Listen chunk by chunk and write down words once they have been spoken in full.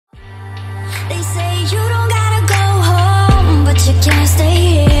You don't gotta go home, but you can't stay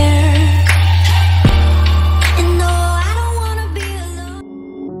here. And no, I don't wanna be alone.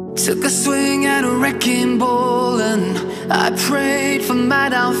 Took a swing at a wrecking ball and I prayed for my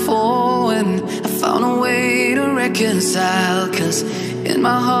downfall, and I found a way to reconcile, 'cause in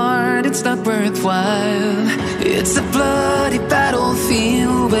my heart it's not worthwhile. It's a bloody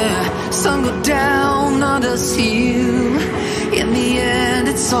battlefield where some go down, others heal. In the end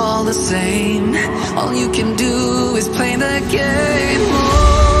it's all the same. All you can do is play the game. Oh,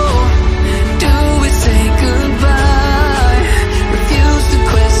 do we say goodbye? Refuse to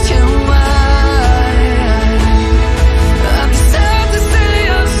question why. I'm sad to say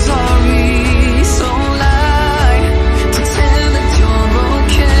I'm sorry, so lie. Pretend that you're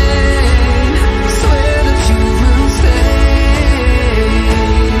okay. Swear that you will stay.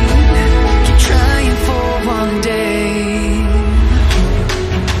 Keep trying for one day.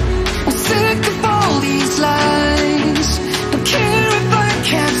 I'm sick of all these lies. Don't care if I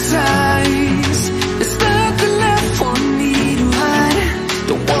capsize. There's nothing left for me to hide.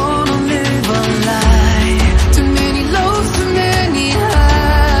 Don't wanna live a lie. Too many lows, too many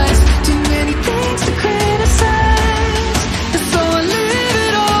highs. Too many things to criticize. And so I leave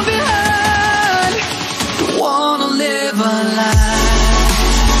it all behind. Don't wanna live a lie.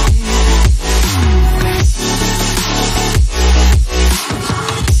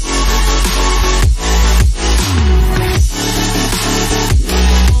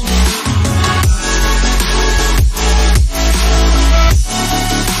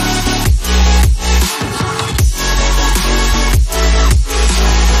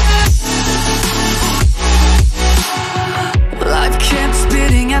 Life kept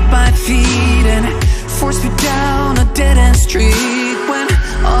spitting at my feet and forced me down a dead-end street, when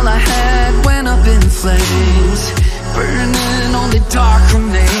all I had went up in flames, burning only dark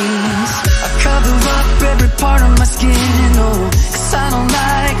remains. I cover up every part of my skin, oh, 'cause I don't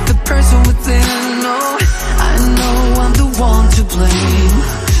like the person within. Oh, I know I'm the one to blame.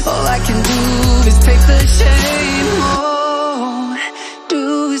 All I can do is take the shame. Oh, do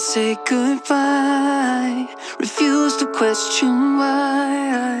we say goodbye? Refuse to question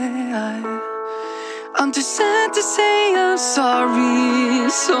why. I'm too sad to say I'm sorry,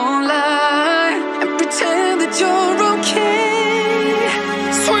 so lie and pretend that you're okay.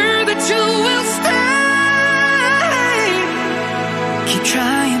 Swear that you will stay. Keep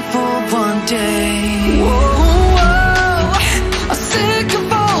trying for one day. Whoa, I'm sick of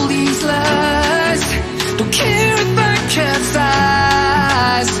all these lies. Don't care if I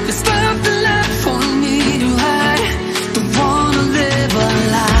capsize. There's nothing left for me to hide. Don't wanna live a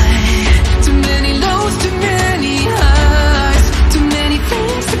lie. Too many lows, too many highs. Too many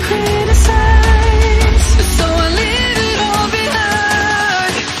things to criticize. So I leave it all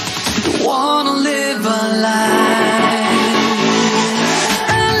behind. Don't wanna live a lie.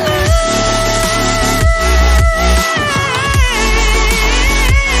 A lie.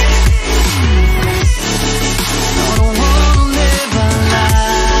 No, don't wanna live a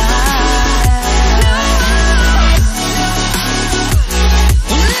lie.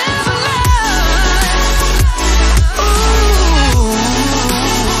 Live a lie. Ooh,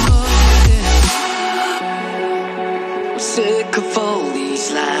 I'm sick of all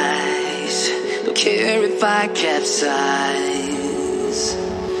these lies. Don't care if I capsize.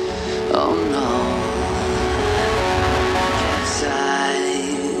 Oh